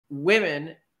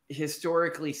women,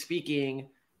 historically speaking,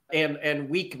 and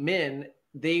weak men,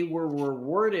 they were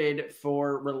rewarded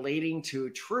for relating to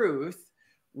truth,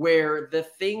 where the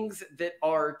things that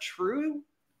are true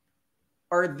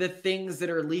are the things that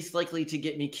are least likely to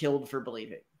get me killed for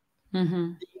believing.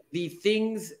 Mm-hmm. The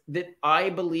things that I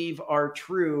believe are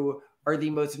true are the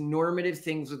most normative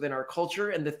things within our culture,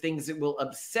 and the things that will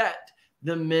upset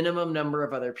the minimum number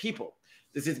of other people.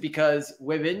 This is because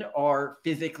women are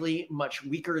physically much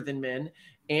weaker than men.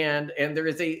 And there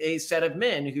is a set of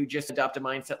men who just adopt a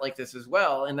mindset like this as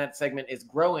well. And that segment is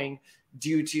growing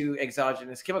due to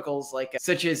exogenous chemicals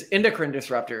such as endocrine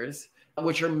disruptors,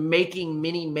 which are making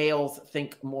many males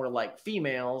think more like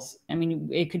females. I mean,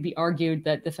 it could be argued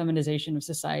that the feminization of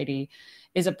society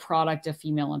is a product of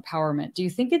female empowerment. Do you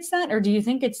think it's that, or do you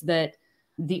think it's that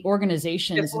the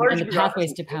organizations and the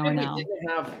pathways to power now? If we didn't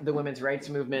have the women's rights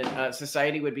movement,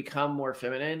 society would become more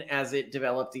feminine as it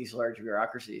developed these large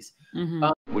bureaucracies.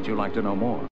 Mm-hmm. Would you like to know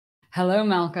more? Hello,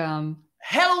 Malcolm.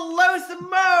 Hello,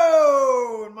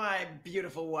 Simone, my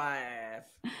beautiful wife.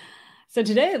 So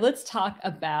today, let's talk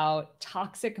about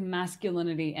toxic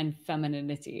masculinity and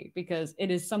femininity, because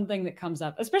it is something that comes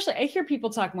up, especially I hear people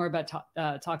talk more about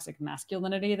toxic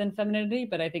masculinity than femininity,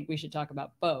 but I think we should talk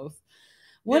about both.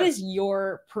 What is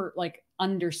your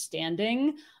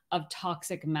understanding of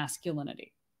toxic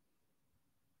masculinity?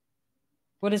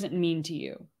 What does it mean to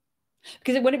you?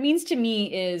 Because what it means to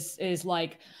me is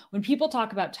like when people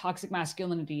talk about toxic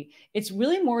masculinity, it's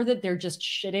really more that they're just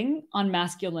shitting on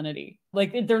masculinity.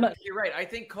 Like they're not. You're right. I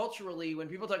think culturally, when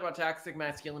people talk about toxic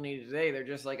masculinity today, they're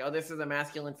just like, oh, this is a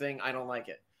masculine thing. I don't like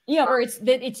it. Yeah, or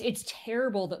it's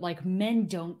terrible that like men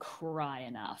don't cry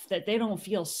enough, that they don't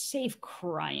feel safe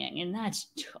crying, and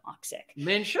that's toxic.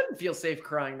 Men shouldn't feel safe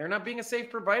crying. They're not being a safe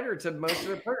provider to most of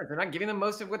their partners. They're not giving them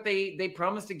most of what they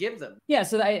promise to give them. Yeah,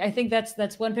 so I think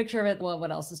that's one picture of it. Well,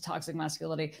 what else is toxic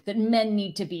masculinity? That men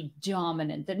need to be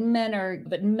dominant, that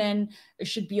men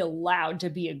should be allowed to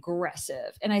be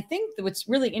aggressive. And I think that what's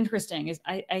really interesting is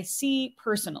I see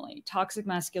personally toxic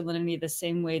masculinity the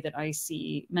same way that I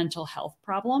see mental health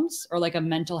problems, or like a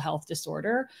mental health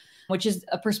disorder, which is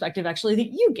a perspective actually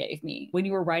that you gave me when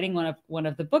you were writing one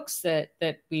of the books that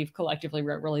we've collectively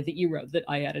wrote, really, that you wrote, that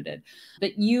I edited.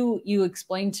 But you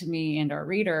explained to me and our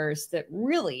readers that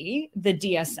really the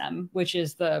DSM, which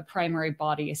is the primary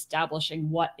body establishing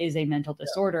what is a mental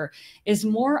disorder, is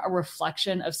more a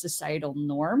reflection of societal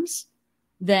norms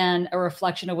than a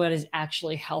reflection of what is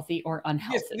actually healthy or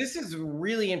unhealthy. Yes, this is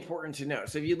really important to know.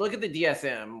 So if you look at the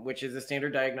DSM, which is the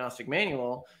standard diagnostic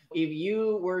manual, if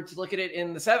you were to look at it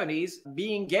in the 70s,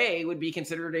 being gay would be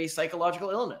considered a psychological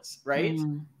illness, right?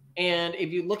 Mm. And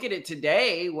if you look at it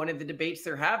today, one of the debates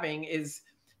they're having is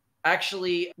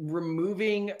actually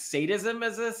removing sadism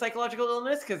as a psychological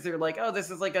illness, because they're like, oh, this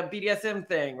is like a BDSM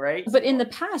thing, right? But in the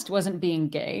past, wasn't being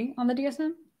gay on the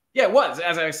DSM? Yeah, it was.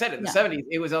 As I said, in the 70s,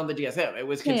 it was on the DSM. It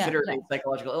was considered a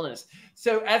psychological illness.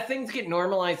 So as things get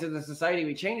normalized in the society,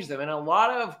 we change them. And a lot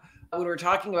of when we're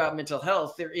talking about mental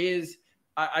health, there is,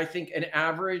 I think, an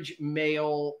average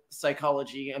male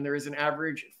psychology, and there is an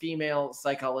average female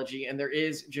psychology, and there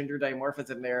is gender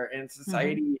dimorphism there, and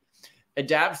society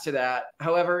adapts to that.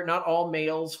 However, not all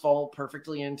males fall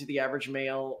perfectly into the average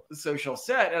male social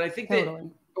set. And I think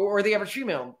or the average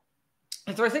female.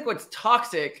 And so I think what's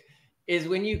toxic is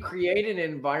when you create an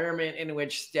environment in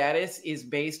which status is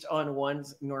based on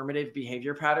one's normative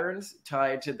behavior patterns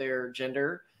tied to their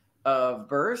gender of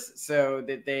birth, so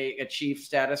that they achieve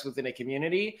status within a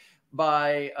community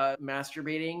by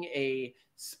masturbating a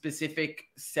specific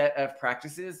set of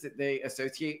practices that they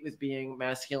associate with being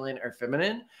masculine or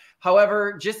feminine.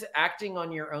 However, just acting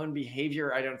on your own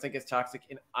behavior, I don't think is toxic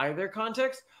in either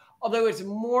context, although it's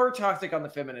more toxic on the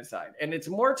feminine side. And it's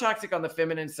more toxic on the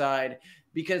feminine side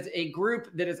because a group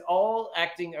that is all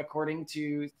acting according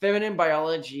to feminine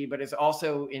biology, but is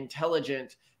also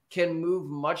intelligent, can move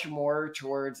much more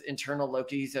towards internal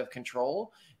locus of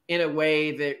control in a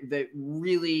way that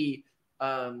really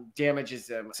damages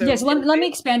them. So yes, let me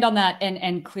expand on that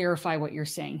and clarify what you're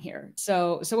saying here.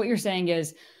 So what you're saying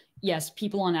is, yes,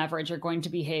 people on average are going to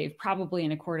behave probably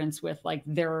in accordance with like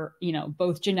their,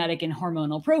 both genetic and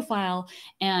hormonal profile,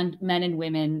 and men and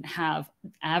women have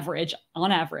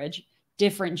on average,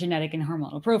 different genetic and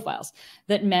hormonal profiles,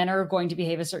 that men are going to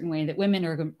behave a certain way, that women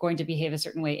are going to behave a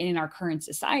certain way. And in our current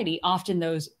society, often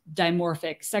those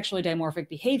sexually dimorphic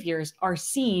behaviors are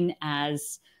seen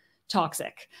as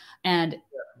toxic. And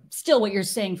still, what you're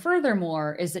saying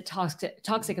furthermore is that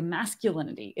toxic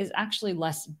masculinity is actually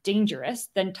less dangerous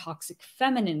than toxic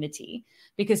femininity,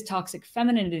 because toxic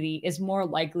femininity is more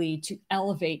likely to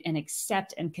elevate and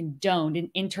accept and condone an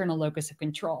internal locus of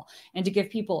control. And to give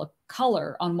people a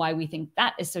color on why we think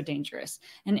that is so dangerous,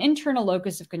 an external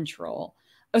locus of control.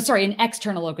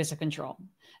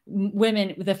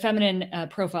 Women, the feminine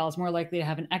profile is more likely to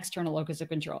have an external locus of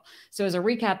control. So as a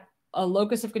recap, a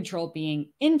locus of control being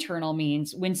internal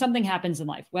means when something happens in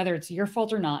life, whether it's your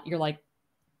fault or not, you're like,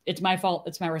 it's my fault,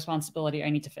 it's my responsibility, I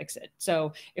need to fix it.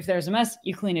 So if there's a mess,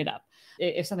 you clean it up.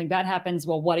 If something bad happens,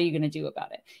 well, what are you going to do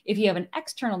about it? If you have an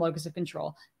external locus of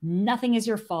control, nothing is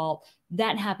your fault.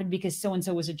 That happened because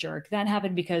so-and-so was a jerk. That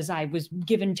happened because I was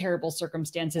given terrible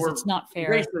circumstances. It's not fair.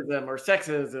 Racism or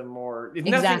sexism or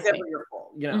nothing's ever your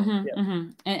fault, you know?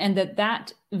 And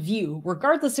that view,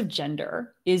 regardless of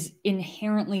gender, is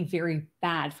inherently very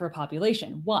bad for a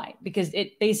population. Why? Because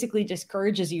it basically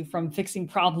discourages you from fixing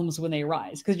problems when they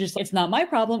arise. Because just it's not my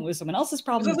problem, it was someone else's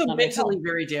problem. It's also mentally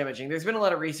very damaging. There's been a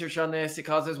lot of research on this. It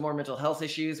causes more mental health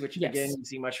issues, which again, you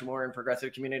see much more in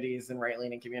progressive communities than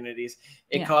right-leaning communities.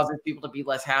 It causes people to be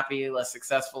less happy, less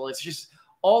successful. It's just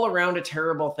all around a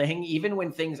terrible thing. Even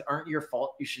when things aren't your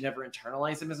fault, you should never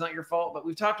internalize them as not your fault. But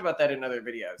we've talked about that in other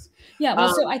videos. Yeah,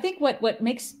 well, so I think what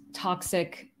makes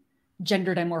toxic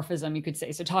gender dimorphism, you could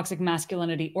say, so toxic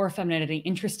masculinity or femininity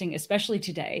interesting, especially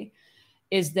today,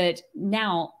 is that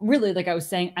now, really, like I was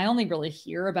saying, I only really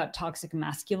hear about toxic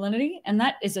masculinity. And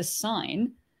that is a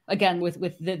sign, again, with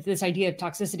this idea of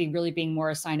toxicity really being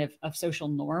more a sign of social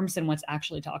norms than what's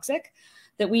actually toxic,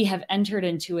 that we have entered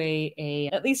into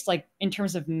at least like in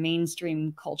terms of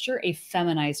mainstream culture, a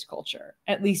feminized culture,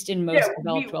 at least in most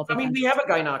developed wealthy countries. We have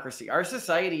a gynocracy. Our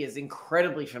society is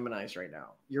incredibly feminized right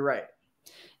now. You're right.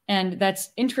 And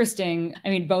that's interesting. I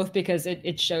mean, both because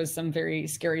it shows some very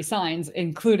scary signs,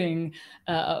 including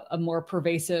a more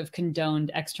pervasive,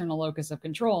 condoned external locus of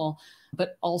control,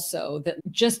 but also that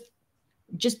just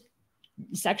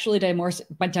sexually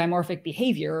dimorphic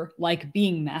behavior, like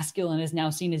being masculine, is now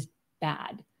seen as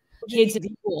bad. Kids at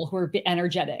school who are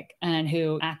energetic and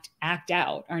who act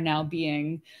out are now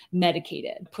being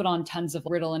medicated, put on tons of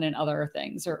Ritalin and other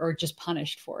things, or just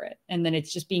punished for it. And then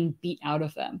it's just being beat out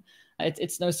of them.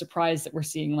 It's no surprise that we're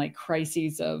seeing like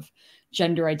crises of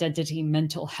gender identity,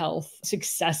 mental health,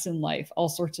 success in life, all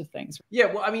sorts of things. Yeah,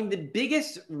 well, I mean, the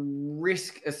biggest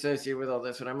risk associated with all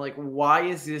this, and I'm like, why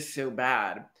is this so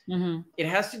bad? It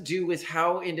has to do with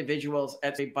how individuals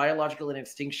at a biological and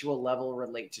instinctual level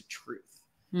relate to truth.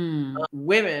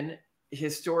 Women,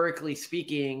 historically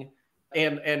speaking,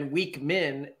 and weak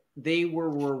men, they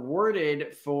were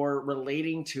rewarded for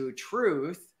relating to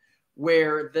truth,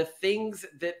 where the things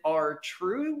that are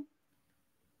true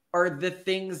are the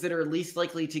things that are least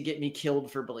likely to get me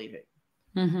killed for believing.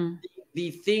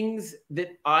 The things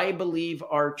that I believe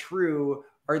are true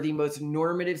are the most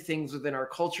normative things within our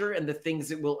culture and the things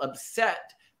that will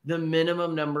upset the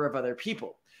minimum number of other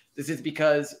people. This is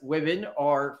because women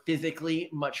are physically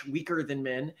much weaker than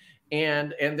men.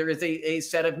 And there is a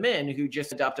set of men who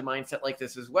just adopt a mindset like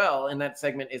this as well. And that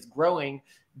segment is growing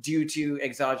due to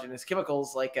exogenous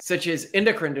chemicals such as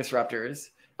endocrine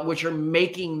disruptors, which are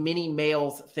making many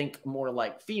males think more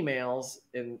like females.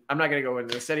 And I'm not going to go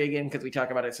into the study again because we talk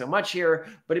about it so much here,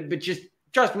 but just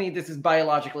trust me, this is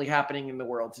biologically happening in the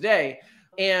world today.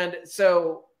 And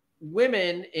so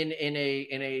women in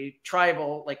a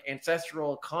tribal, like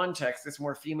ancestral context, this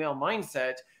more female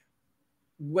mindset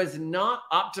was not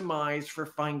optimized for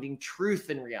finding truth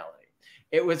in reality.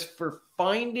 It was for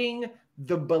finding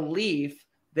the belief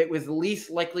that was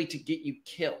least likely to get you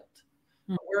killed.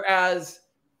 Whereas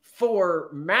for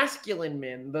masculine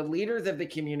men, the leaders of the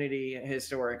community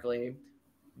historically,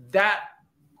 that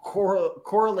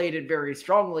correlated very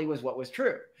strongly with what was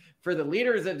true. For the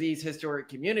leaders of these historic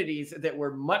communities that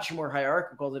were much more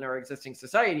hierarchical than our existing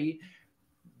society,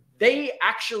 they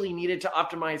actually needed to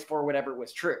optimize for whatever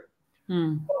was true.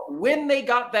 But when they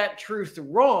got that truth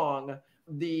wrong,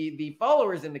 the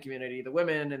followers in the community, the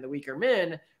women and the weaker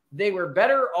men, they were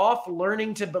better off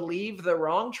learning to believe the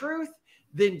wrong truth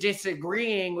than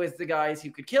disagreeing with the guys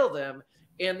who could kill them.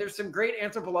 And there's some great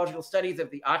anthropological studies of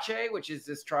the Ache, which is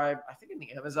this tribe, I think in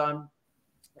the Amazon,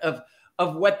 of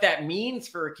what that means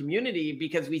for a community,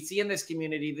 because we see in this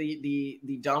community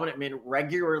the dominant men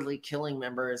regularly killing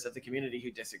members of the community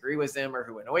who disagree with them or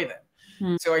who annoy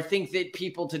them. So I think that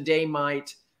people today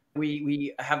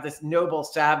we have this noble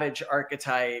savage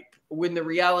archetype, when the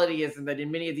reality is that in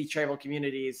many of these tribal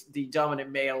communities, the dominant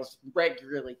males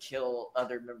regularly kill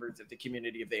other members of the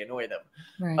community if they annoy them.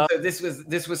 So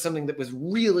this was something that was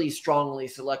really strongly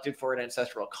selected for an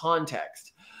ancestral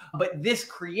context. But this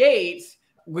creates,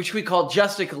 which we call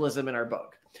justicalism in our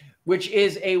book, which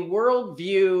is a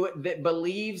worldview that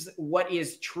believes what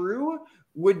is true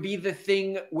would be the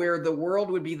thing where the world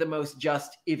would be the most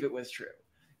just if it was true,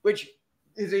 which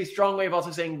is a strong way of also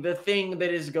saying the thing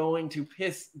that is going to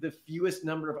piss the fewest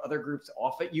number of other groups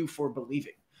off at you for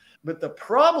believing. But the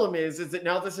problem is that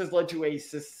now this has led to a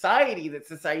society that's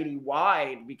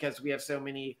society-wide, because we have so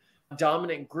many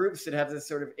dominant groups that have this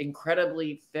sort of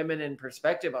incredibly feminine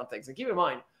perspective on things. And keep in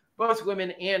mind, both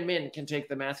women and men can take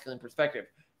the masculine perspective.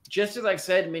 Just as I've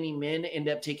said, many men end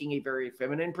up taking a very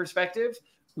feminine perspective.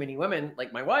 Many women,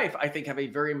 like my wife, I think have a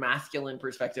very masculine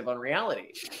perspective on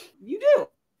reality. You do.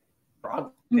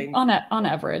 Probably. On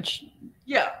average.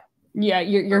 Yeah. Yeah,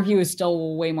 your view is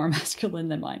still way more masculine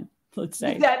than mine, let's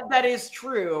say. That is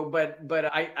true, but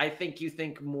I think you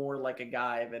think more like a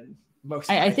guy than most.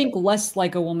 I think less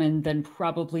like a woman than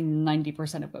probably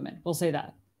 90% of women. We'll say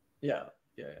that. Yeah.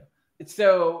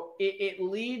 So it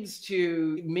leads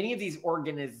to many of these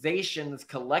organizations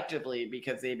collectively,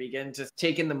 because they begin to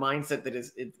take in the mindset that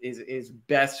is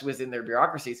best within their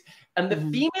bureaucracies. And the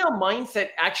female mindset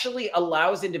actually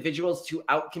allows individuals to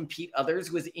outcompete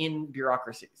others within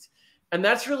bureaucracies. And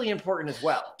that's really important as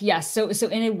well. Yes. So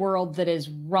in a world that is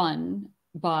run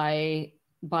by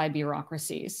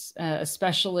bureaucracies,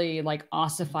 especially like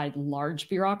ossified large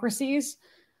bureaucracies,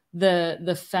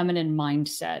 the feminine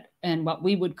mindset and what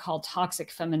we would call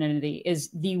toxic femininity is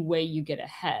the way you get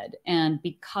ahead. And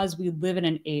because we live in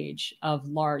an age of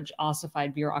large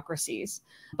ossified bureaucracies,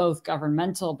 both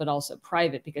governmental but also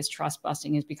private, because trust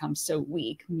busting has become so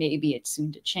weak, maybe it's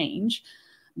soon to change.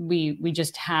 We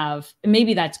just have,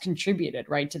 maybe that's contributed,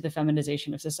 right, to the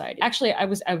feminization of society. Actually,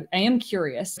 I am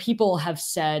curious. People have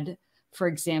said, for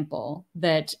example,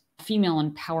 that female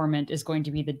empowerment is going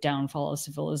to be the downfall of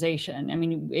civilization. I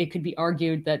mean, it could be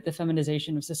argued that the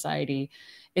feminization of society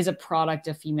is a product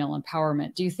of female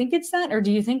empowerment. Do you think it's that, or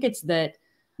do you think it's that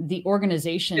the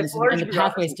organizations and the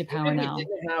pathways to power now? If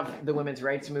we didn't have the women's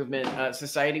rights movement,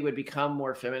 society would become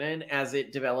more feminine as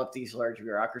it developed these large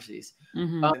bureaucracies.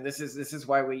 And this is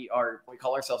why we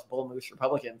call ourselves bull moose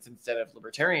Republicans instead of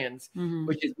libertarians,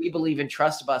 which is we believe in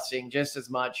trust busting just as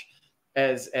much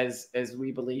as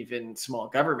we believe in small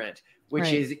government,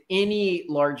 which is any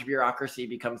large bureaucracy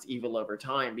becomes evil over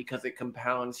time because it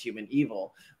compounds human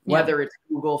evil, whether it's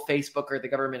Google, Facebook, or the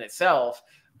government itself.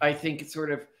 I think it's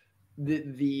sort of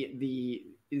the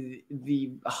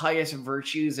highest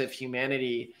virtues of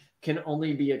humanity can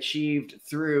only be achieved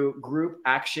through group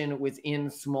action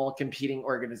within small competing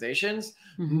organizations,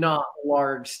 not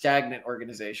large stagnant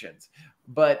organizations.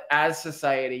 But as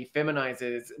society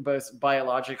feminizes both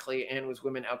biologically and with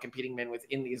women outcompeting men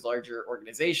within these larger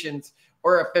organizations,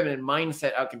 or a feminine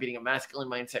mindset outcompeting a masculine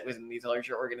mindset within these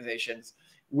larger organizations,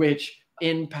 which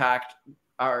impact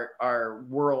our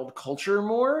world culture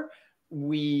more,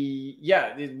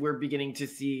 we're beginning to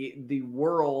see the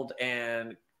world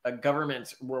and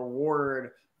governments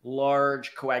reward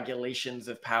large coagulations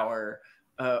of power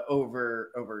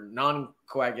over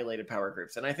non-coagulated power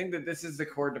groups. And I think that this is the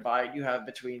core divide you have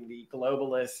between the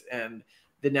globalists and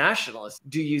the nationalists.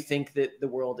 Do you think that the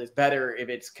world is better if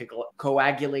it's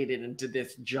coagulated into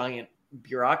this giant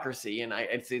bureaucracy? And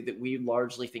I'd say that we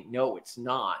largely think, no, it's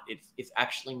not. It's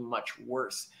actually much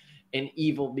worse. And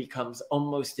evil becomes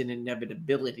almost an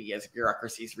inevitability as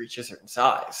bureaucracies reach a certain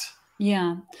size.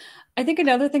 Yeah. I think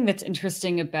another thing that's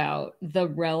interesting about the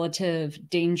relative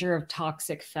danger of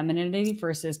toxic femininity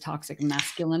versus toxic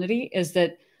masculinity is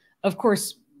that, of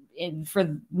course,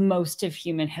 for most of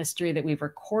human history that we've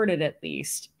recorded, at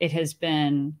least, it has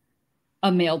been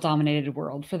a male-dominated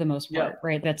world for the most part,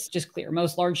 right? That's just clear.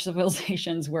 Most large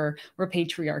civilizations were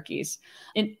patriarchies.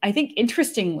 And I think,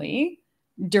 interestingly,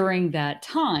 during that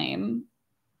time,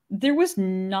 there was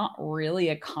not really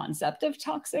a concept of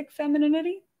toxic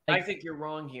femininity. I think you're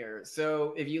wrong here.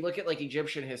 So if you look at like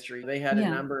Egyptian history, they had a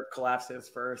number of collapses,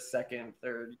 first, second,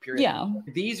 third period. Yeah.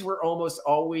 These were almost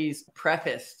always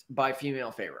prefaced by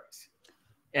female pharaohs.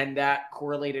 And that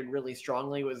correlated really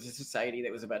strongly with a society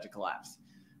that was about to collapse.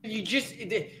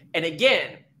 And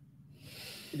again,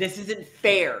 this isn't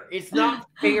fair. It's not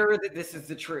fair that this is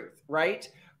the truth, right?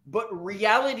 But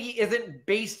reality isn't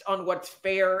based on what's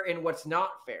fair and what's not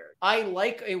fair. I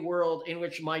like a world in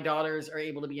which my daughters are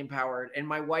able to be empowered and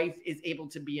my wife is able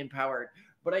to be empowered.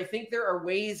 But I think there are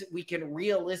ways we can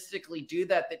realistically do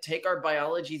that take our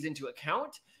biologies into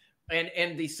account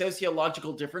and the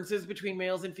sociological differences between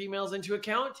males and females into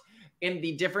account and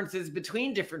the differences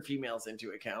between different females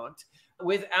into account,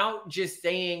 without just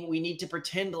saying we need to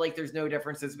pretend like there's no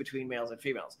differences between males and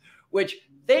females, which,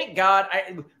 thank God,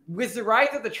 with the rise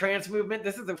of the trans movement,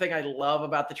 this is the thing I love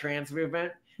about the trans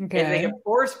movement. is they have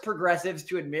forced progressives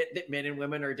to admit that men and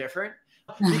women are different.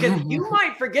 Because you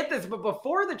might forget this, but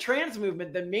before the trans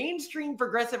movement, the mainstream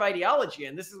progressive ideology,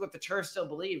 and this is what the TERF still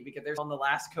believe because they're on the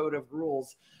last code of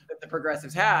rules that the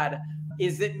progressives had,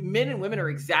 is that men and women are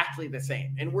exactly the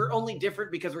same. And we're only different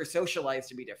because we're socialized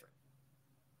to be different.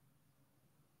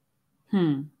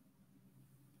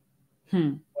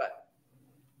 What?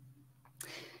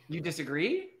 You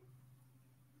disagree?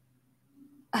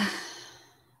 I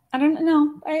don't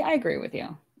know. I agree with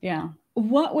you. Yeah.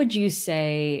 What would you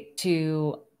say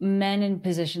to men in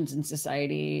positions in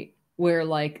society where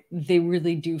like they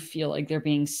really do feel like they're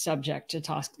being subject to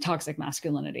toxic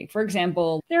masculinity? For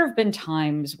example, there have been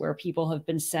times where people have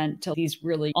been sent to these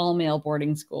really all-male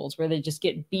boarding schools where they just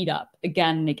get beat up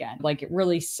again and again. Like, it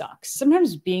really sucks.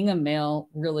 Sometimes being a male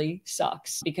really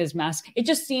sucks because it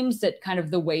just seems that kind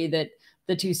of the way that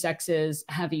the two sexes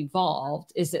have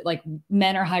evolved is that like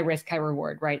men are high risk, high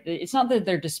reward, right? It's not that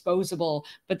they're disposable,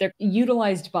 but they're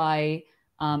utilized by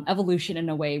evolution in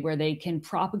a way where they can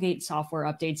propagate software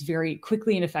updates very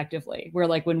quickly and effectively. Where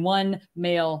like when one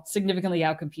male significantly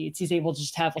outcompetes, he's able to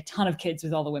just have a ton of kids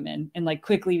with all the women and like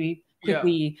quickly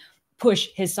push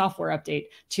his software update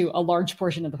to a large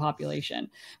portion of the population.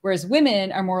 Whereas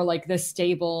women are more like the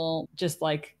stable, just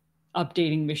like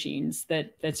updating machines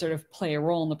that sort of play a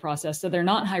role in the process. So they're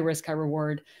not high risk, high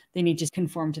reward. They need to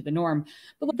conform to the norm.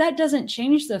 But that doesn't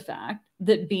change the fact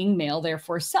that being male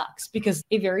therefore sucks, because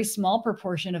a very small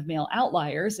proportion of male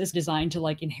outliers is designed to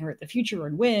like inherit the future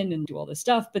and win and do all this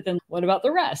stuff. But then what about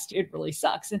the rest? It really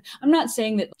sucks. And I'm not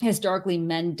saying that historically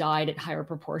men died at higher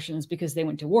proportions because they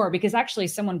went to war, because actually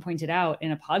someone pointed out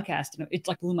in a podcast, and it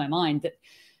like blew my mind, that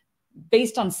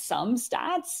based on some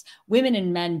stats, women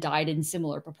and men died in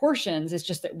similar proportions. It's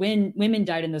just that when women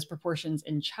died in those proportions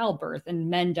in childbirth and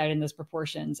men died in those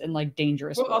proportions in like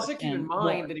dangerous work. Also keep in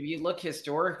mind that if you look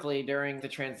historically during the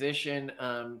transition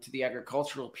to the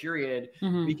agricultural period,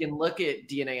 we can look at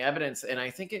DNA evidence. And I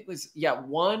think it was,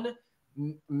 one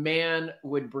man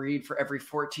would breed for every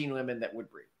 14 women that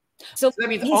would breed. So that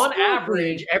means on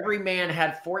average, every man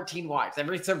had 14 wives,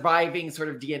 every surviving sort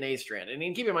of DNA strand.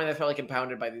 And keep in mind, that's probably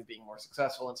compounded by these being more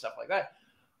successful and stuff like that.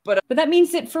 But that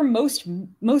means that for most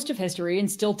of history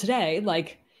and still today,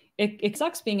 like it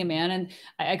sucks being a man. And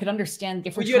I could understand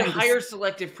if you had higher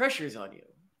selective pressures on you.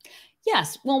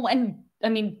 Yes. Well, and I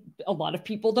mean, a lot of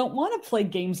people don't want to play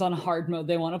games on hard mode.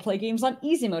 They want to play games on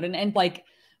easy mode. And like,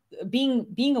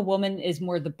 being a woman is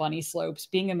more the bunny slopes.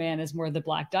 Being a man is more the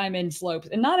black diamond slopes.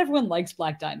 And not everyone likes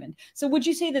black diamond. So would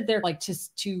you say that they're like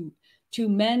to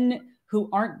men who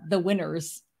aren't the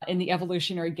winners in the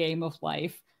evolutionary game of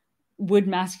life, would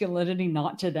masculinity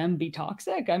not to them be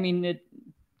toxic? I mean,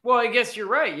 well, I guess you're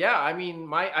right. Yeah. I mean,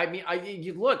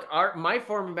 you look, my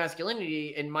form of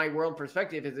masculinity in my world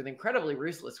perspective is an incredibly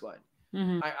ruthless one.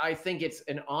 I think it's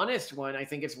an honest one. I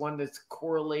think it's one that's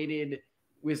correlated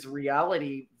with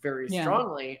reality very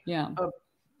strongly.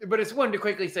 But it's one to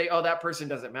quickly say, oh, that person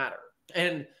doesn't matter.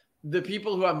 And the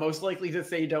people who I'm most likely to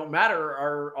say don't matter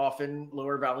are often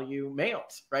lower value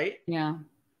males, right? Yeah.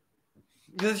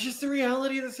 That's just the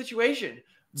reality of the situation.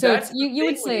 So you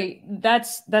would say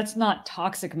that's not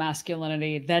toxic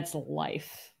masculinity, that's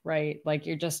life, right? Like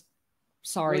you're just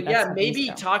sorry. Well,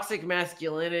 maybe toxic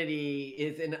masculinity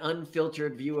is an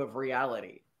unfiltered view of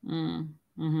reality.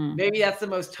 Maybe that's the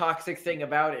most toxic thing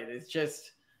about it. It's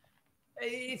just,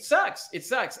 it sucks. It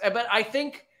sucks. But I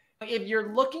think if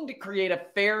you're looking to create a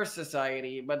fair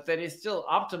society, but that is still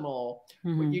optimal,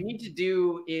 what you need to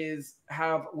do is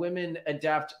have women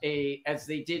adapt as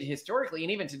they did historically.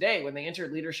 And even today, when they enter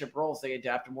leadership roles, they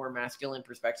adapt more masculine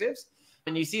perspectives.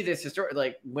 And you see this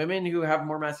like women who have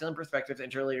more masculine perspectives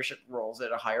enter leadership roles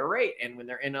at a higher rate. And when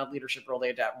they're in a leadership role, they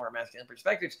adapt more masculine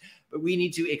perspectives. But we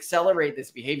need to accelerate this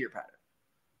behavior pattern.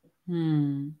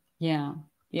 Yeah.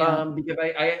 Because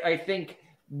I think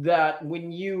that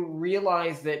when you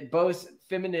realize that both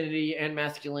femininity and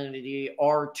masculinity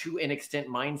are to an extent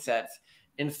mindsets,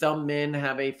 and some men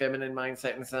have a feminine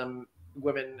mindset and some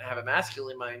women have a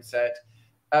masculine mindset,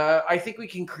 I think we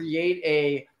can create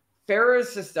a fairer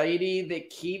society that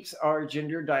keeps our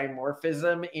gender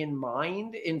dimorphism in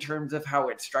mind in terms of how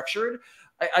it's structured.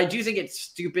 I do think it's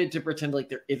stupid to pretend like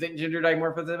there isn't gender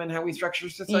dimorphism in how we structure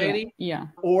society. Yeah.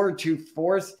 Or to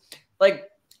force, like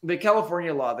the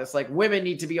California law, that's like women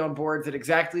need to be on boards at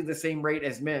exactly the same rate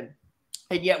as men.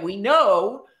 And yet we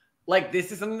know, like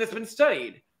this is something that's been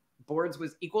studied. Boards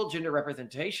with equal gender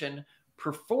representation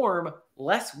perform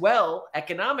less well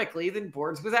economically than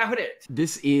boards without it.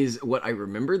 This is what I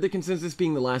remember the consensus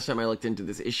being the last time I looked into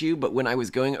this issue, but when I was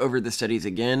going over the studies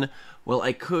again, well,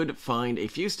 I could find a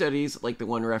few studies, like the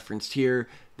one referenced here,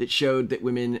 that showed that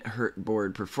women hurt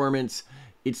board performance.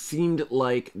 It seemed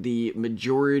like the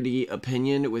majority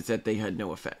opinion was that they had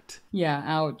no effect. Yeah,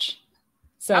 ouch.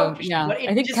 So yeah,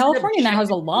 I think California now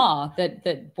has a law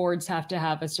that boards have to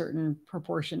have a certain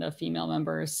proportion of female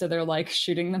members. So they're like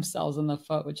shooting themselves in the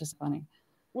foot, which is funny.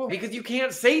 Well, because you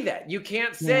can't say that. You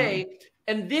can't say,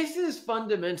 and this is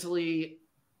fundamentally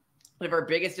one of our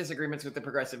biggest disagreements with the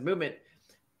progressive movement,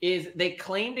 is they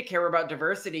claim to care about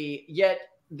diversity, yet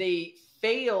they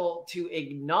fail to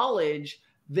acknowledge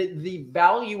that the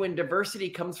value in diversity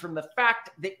comes from the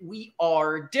fact that we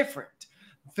are different.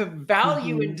 The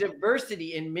value in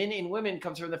diversity in men and women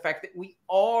comes from the fact that we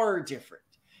are different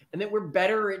and that we're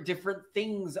better at different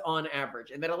things on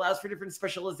average. And that allows for different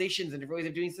specializations and different ways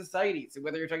of doing society. So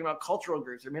whether you're talking about cultural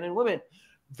groups or men and women,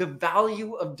 the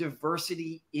value of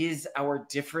diversity is our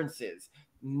differences,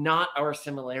 not our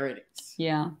similarities.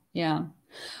 Yeah. Yeah.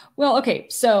 Well, okay.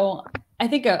 So I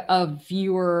think a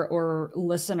viewer or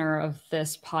listener of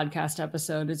this podcast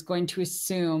episode is going to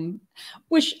assume,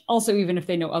 which also, even if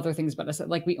they know other things about us, that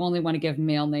like we only want to give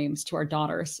male names to our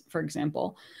daughters, for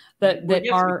example, that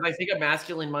are. I think a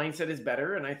masculine mindset is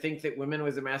better. And I think that women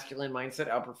with a masculine mindset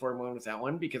outperform women without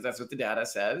one, because that's what the data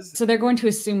says. So they're going to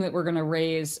assume that we're going to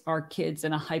raise our kids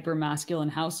in a hyper masculine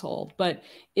household. But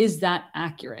is that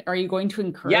accurate? Are you going to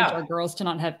encourage our girls to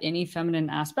not have any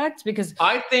feminine aspects? Because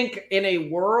I think in the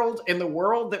world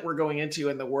that we're going into,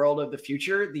 in the world of the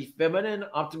future, the feminine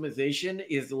optimization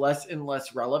is less and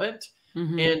less relevant.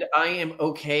 And I am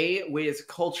okay with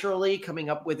culturally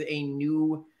coming up with a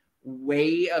new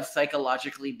way of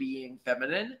psychologically being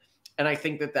feminine. And I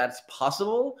think that that's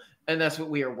possible. And that's what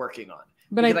we are working on.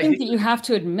 But I think that you have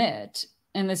to admit,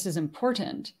 and this is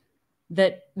important,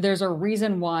 that there's a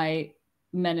reason why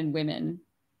men and women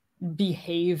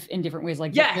behave in different ways.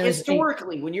 Like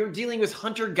historically, when you're dealing with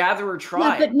hunter-gatherer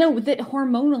tribes. Yeah, but no, that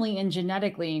hormonally and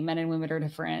genetically, men and women are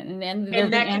different. And there have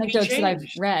been anecdotes that I've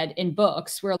read in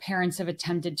books where parents have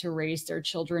attempted to raise their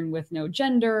children with no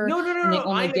gender. No. And they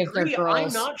only give their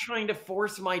girls. I'm not trying to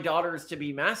force my daughters to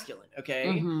be masculine,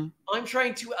 okay? I'm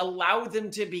trying to allow them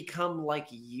to become like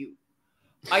you.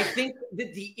 I think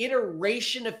that the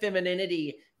iteration of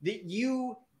femininity that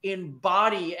you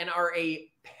embody and are a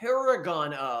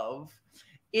paragon of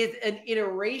is an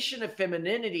iteration of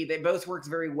femininity that both works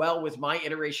very well with my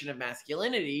iteration of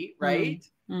masculinity, right?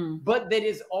 But that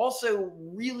is also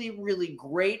really, really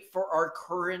great for our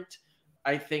current,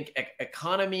 I think,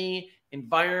 economy,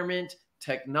 environment,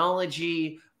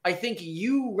 technology. I think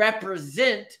you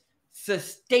represent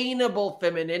sustainable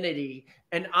femininity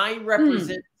and I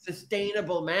represent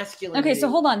sustainable masculinity. Okay, so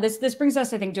hold on. This brings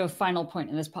us, I think, to a final point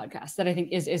in this podcast that I think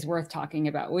is worth talking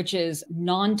about, which is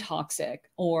non-toxic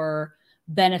or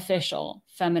beneficial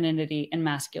femininity and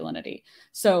masculinity.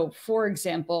 So, for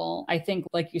example, I think,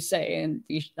 like you say, and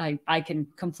I can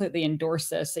completely endorse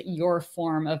this, that your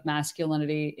form of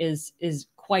masculinity is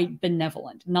quite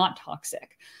benevolent, not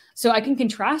toxic. So I can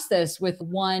contrast this with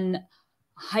one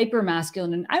hyper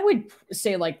masculine, and I would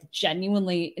say like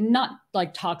genuinely not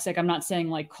like toxic. I'm not saying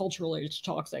like culturally it's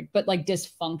toxic, but like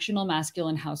dysfunctional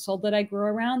masculine household that I grew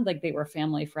around. Like they were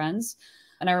family friends.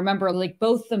 And I remember like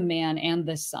both the man and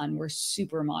the son were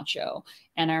super macho.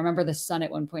 And I remember the son at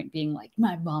one point being like,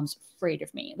 my mom's afraid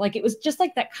of me. Like it was just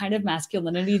like that kind of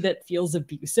masculinity that feels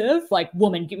abusive, like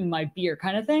woman, give me my beer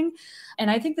kind of thing. And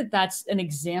I think that that's an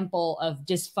example of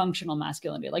dysfunctional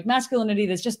masculinity, like masculinity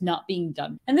that's just not being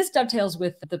done. And this dovetails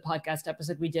with the podcast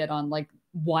episode we did on like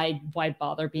why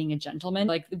bother being a gentleman.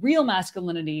 Like the real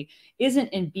masculinity isn't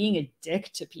in being a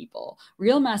dick to people.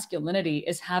 Real masculinity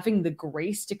is having the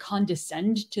grace to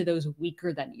condescend to those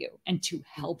weaker than you and to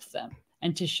help them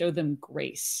and to show them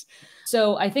grace.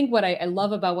 So I think what I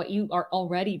love about what you are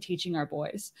already teaching our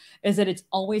boys is that it's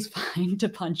always fine to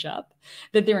punch up,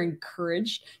 that they're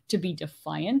encouraged to be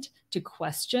defiant, to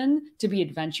question, to be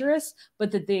adventurous,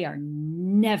 but that they are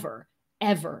never,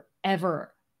 ever,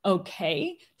 ever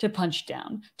okay to punch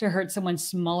down, to hurt someone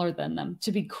smaller than them,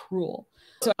 to be cruel.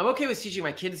 So I'm okay with teaching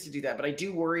my kids to do that, but I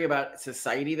do worry about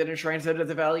society that enshrines that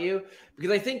as a value, because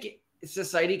I think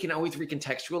society can always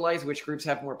recontextualize which groups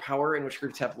have more power and which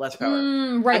groups have less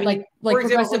power. Right. I mean, like for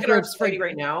example, look at our groups society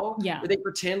right now, yeah, where they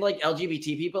pretend like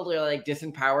LGBT people are like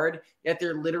disempowered, yet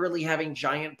they're literally having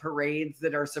giant parades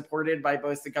that are supported by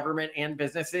both the government and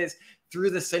businesses through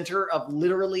the center of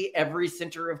literally every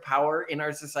center of power in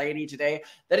our society today.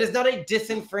 That is not a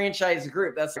disenfranchised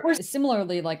group. That's or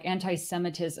similarly like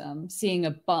anti-Semitism, seeing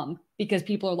a bump because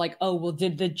people are like, oh, well,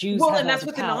 did the Jews well, have and that's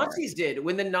all the what power? the Nazis did.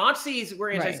 When the Nazis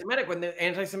were anti-Semitic, when the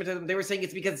anti-Semitism, they were saying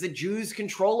it's because the Jews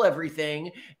control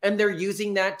everything and they're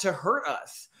using that to hurt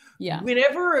us. Yeah.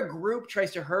 Whenever a group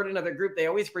tries to hurt another group, they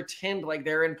always pretend like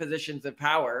they're in positions of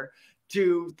power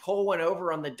to pull one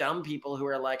over on the dumb people who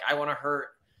are like, I want to hurt,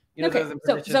 you know, okay. those in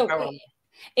positions of power.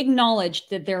 Acknowledge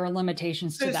that there are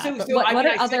limitations to that. So I mean,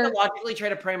 I psychologically try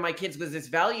to prime my kids with this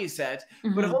value set,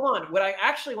 but hold on. What I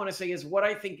actually want to say is what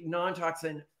I think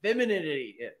non-toxic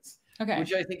femininity is,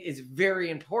 which I think is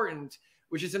very important,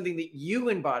 which is something that you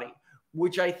embody,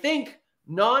 which I think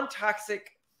non-toxic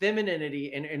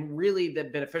femininity and really the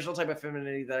beneficial type of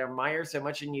femininity that I admire so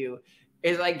much in you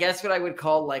is, I guess, what I would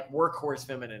call like workhorse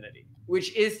femininity,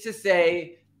 which is to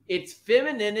say, it's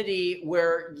femininity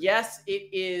where, yes, it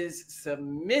is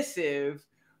submissive,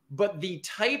 but the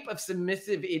type of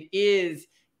submissive it is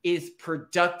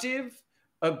productive,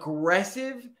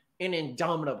 aggressive, and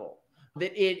indomitable.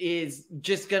 That it is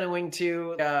just going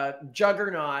to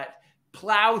juggernaut,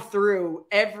 plow through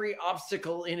every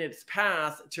obstacle in its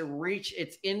path to reach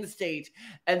its end state.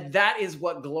 And that is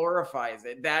what glorifies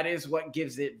it. That is what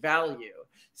gives it value.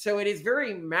 So it is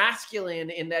very masculine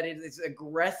in that it is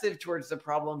aggressive towards the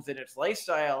problems in its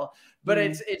lifestyle, but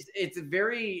it's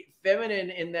very feminine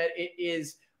in that it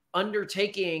is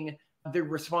undertaking the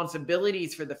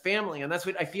responsibilities for the family. And that's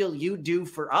what I feel you do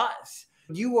for us.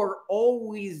 You are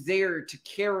always there to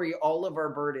carry all of our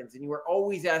burdens. And you are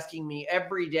always asking me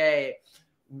every day,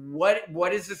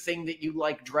 what is the thing that you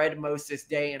like dread most this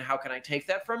day? And how can I take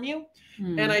that from you?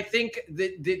 And I think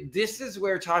that this is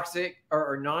where toxic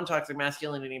or non-toxic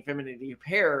masculinity and femininity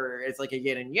pair. It's like a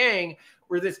yin and yang,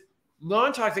 where this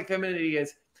non-toxic femininity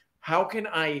is, how can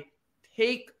I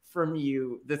take from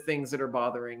you the things that are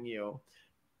bothering you?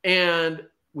 And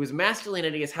with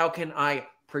masculinity is, how can I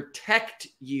protect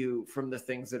you from the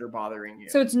things that are bothering you?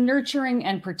 So it's nurturing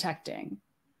and protecting.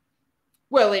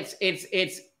 Well,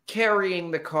 it's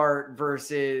carrying the cart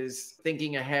versus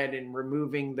thinking ahead and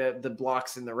removing the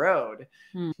blocks in the road.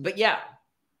 But yeah.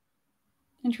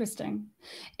 Interesting.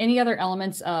 Any other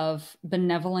elements of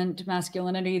benevolent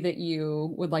masculinity that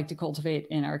you would like to cultivate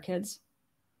in our kids?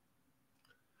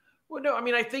 Well, no, I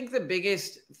mean, I think the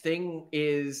biggest thing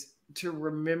is to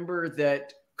remember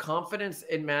that confidence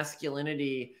and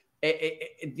masculinity,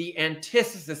 the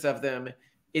antithesis of them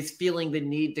is feeling the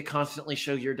need to constantly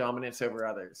show your dominance over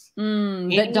others.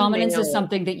 That dominance is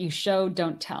something that you show,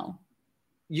 don't tell.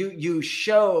 You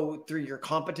show through your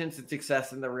competence and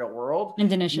success in the real world.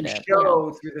 And initiative. You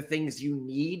show through the things you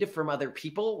need from other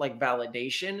people, like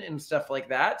validation and stuff like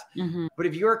that. But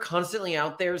if you're constantly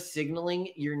out there signaling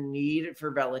your need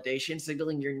for validation,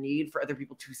 signaling your need for other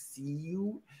people to see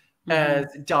you as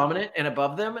dominant and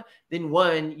above them, then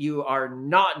one, you are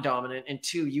not dominant, and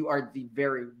two, you are the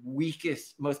very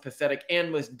weakest, most pathetic,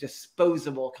 and most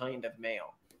disposable kind of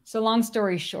male. So long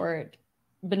story short,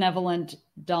 benevolent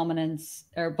dominance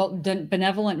or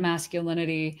benevolent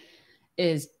masculinity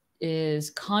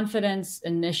is confidence,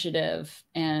 initiative,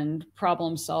 and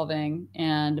problem solving,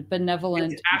 and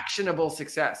benevolent it's actionable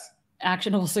success.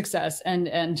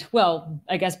 And well,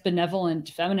 I guess benevolent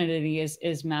femininity is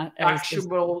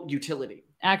actionable utility.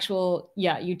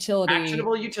 Utility.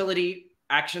 Actionable utility,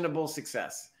 actionable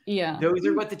success. Yeah. Those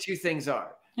are what the two things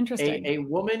are. Interesting. A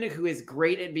woman who is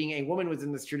great at being a woman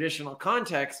within this traditional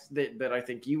context that I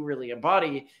think you really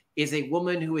embody is a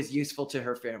woman who is useful to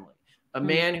her family. A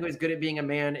man who is good at being a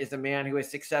man is a man who is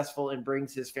successful and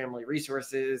brings his family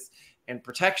resources and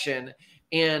protection.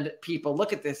 And people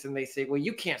look at this and they say, well,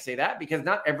 you can't say that because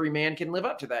not every man can live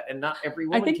up to that. And not every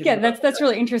woman can live up to that's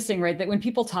really interesting, right? That when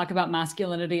people talk about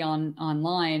masculinity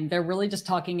online, they're really just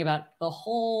talking about the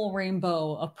whole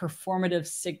rainbow of performative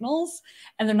signals.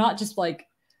 And they're not just like,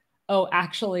 oh,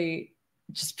 actually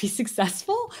just be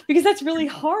successful, because that's really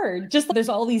hard. Just there's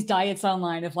all these diets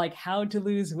online of like how to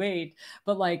lose weight,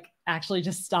 but like actually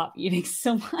just stop eating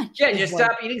so much. Yeah, just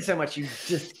stop eating so much, you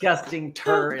disgusting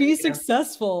turd. Be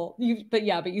successful. But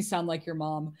you sound like your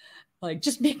mom. Like,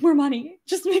 just make more money.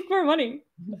 Just make more money.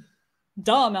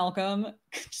 Duh, Malcolm.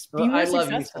 Just be more successful. I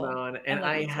love you, Simone, and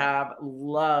I have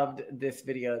loved this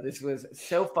video. This was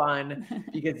so fun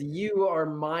because you are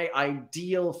my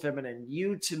ideal feminine.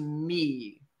 You, to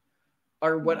me,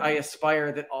 are what I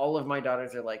aspire that all of my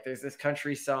daughters are like. There's this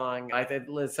country song, I think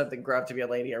it's something grow up to be a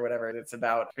lady or whatever. And it's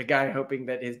about a guy hoping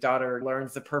that his daughter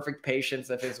learns the perfect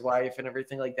patience of his wife and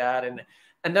everything like that. And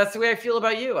that's the way I feel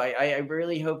about you. I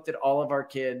really hope that all of our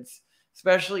kids,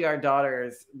 especially our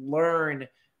daughters, learn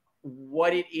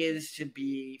what it is to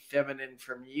be feminine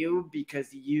from you,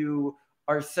 because you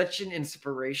are such an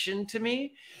inspiration to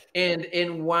me.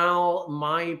 And while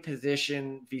my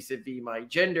position vis-a-vis my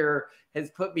gender has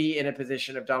put me in a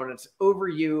position of dominance over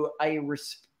you,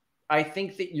 I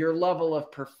think that your level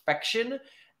of perfection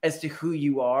as to who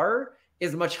you are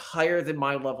is much higher than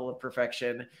my level of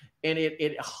perfection. And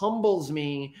it humbles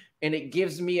me, and it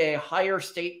gives me a higher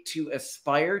state to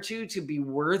aspire to be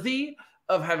worthy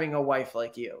of having a wife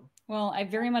like you. Well, I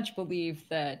very much believe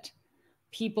that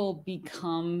people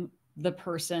become the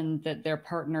person that their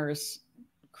partners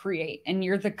create. And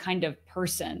you're the kind of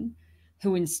person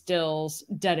who instills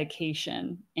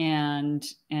dedication and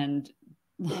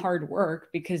hard work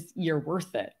because you're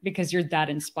worth it, because you're that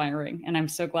inspiring. And I'm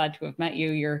so glad to have met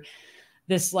you. You're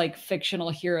this like fictional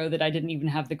hero that I didn't even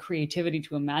have the creativity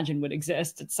to imagine would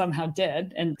exist. It somehow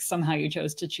did. And somehow you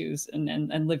chose to choose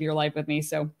and live your life with me.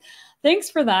 So thanks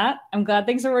for that. I'm glad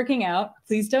things are working out.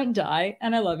 Please don't die.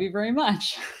 And I love you very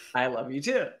much. I love you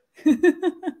too.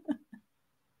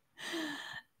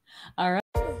 All right.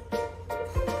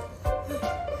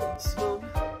 Simone,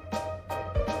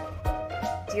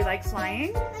 do you like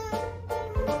flying?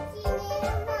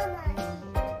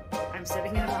 I'm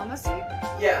sitting in a mama seat?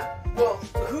 Yeah. Well,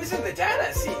 who's in the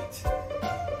data seat?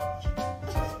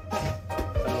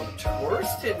 Oh,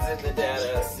 Torsten's in the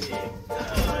data seat.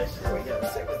 Sure, we gotta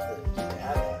sit with the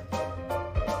data.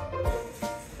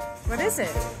 What is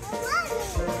it?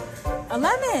 A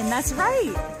lemon, that's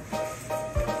right.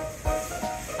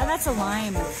 Oh, that's a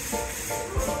lime.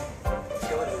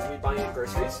 So, are we buying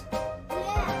groceries?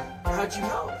 Yeah. How'd you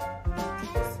help?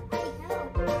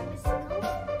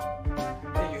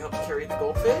 Did you help carry the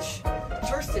goldfish?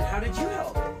 Torsten, how did you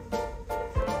help?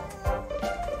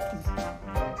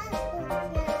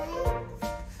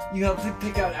 You helped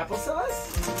pick out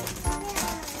applesauce?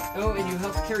 Oh, and you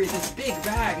helped carry this big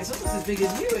bag. It's almost as big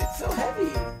as you. It's so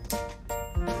heavy.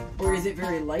 Or is it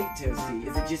very light, Toasty?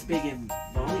 Is it just big in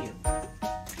volume?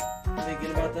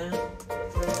 Thinking about that?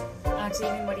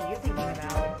 Jamie, what are you thinking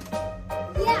about?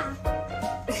 Yeah.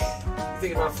 You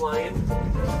thinking about flying?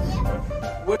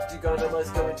 Yeah. What, do gondolas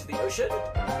go into the ocean?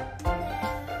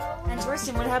 And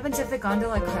Torsten, what happens if the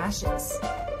gondola crashes?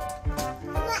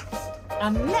 A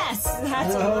mess.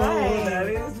 That's right. That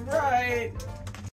is right.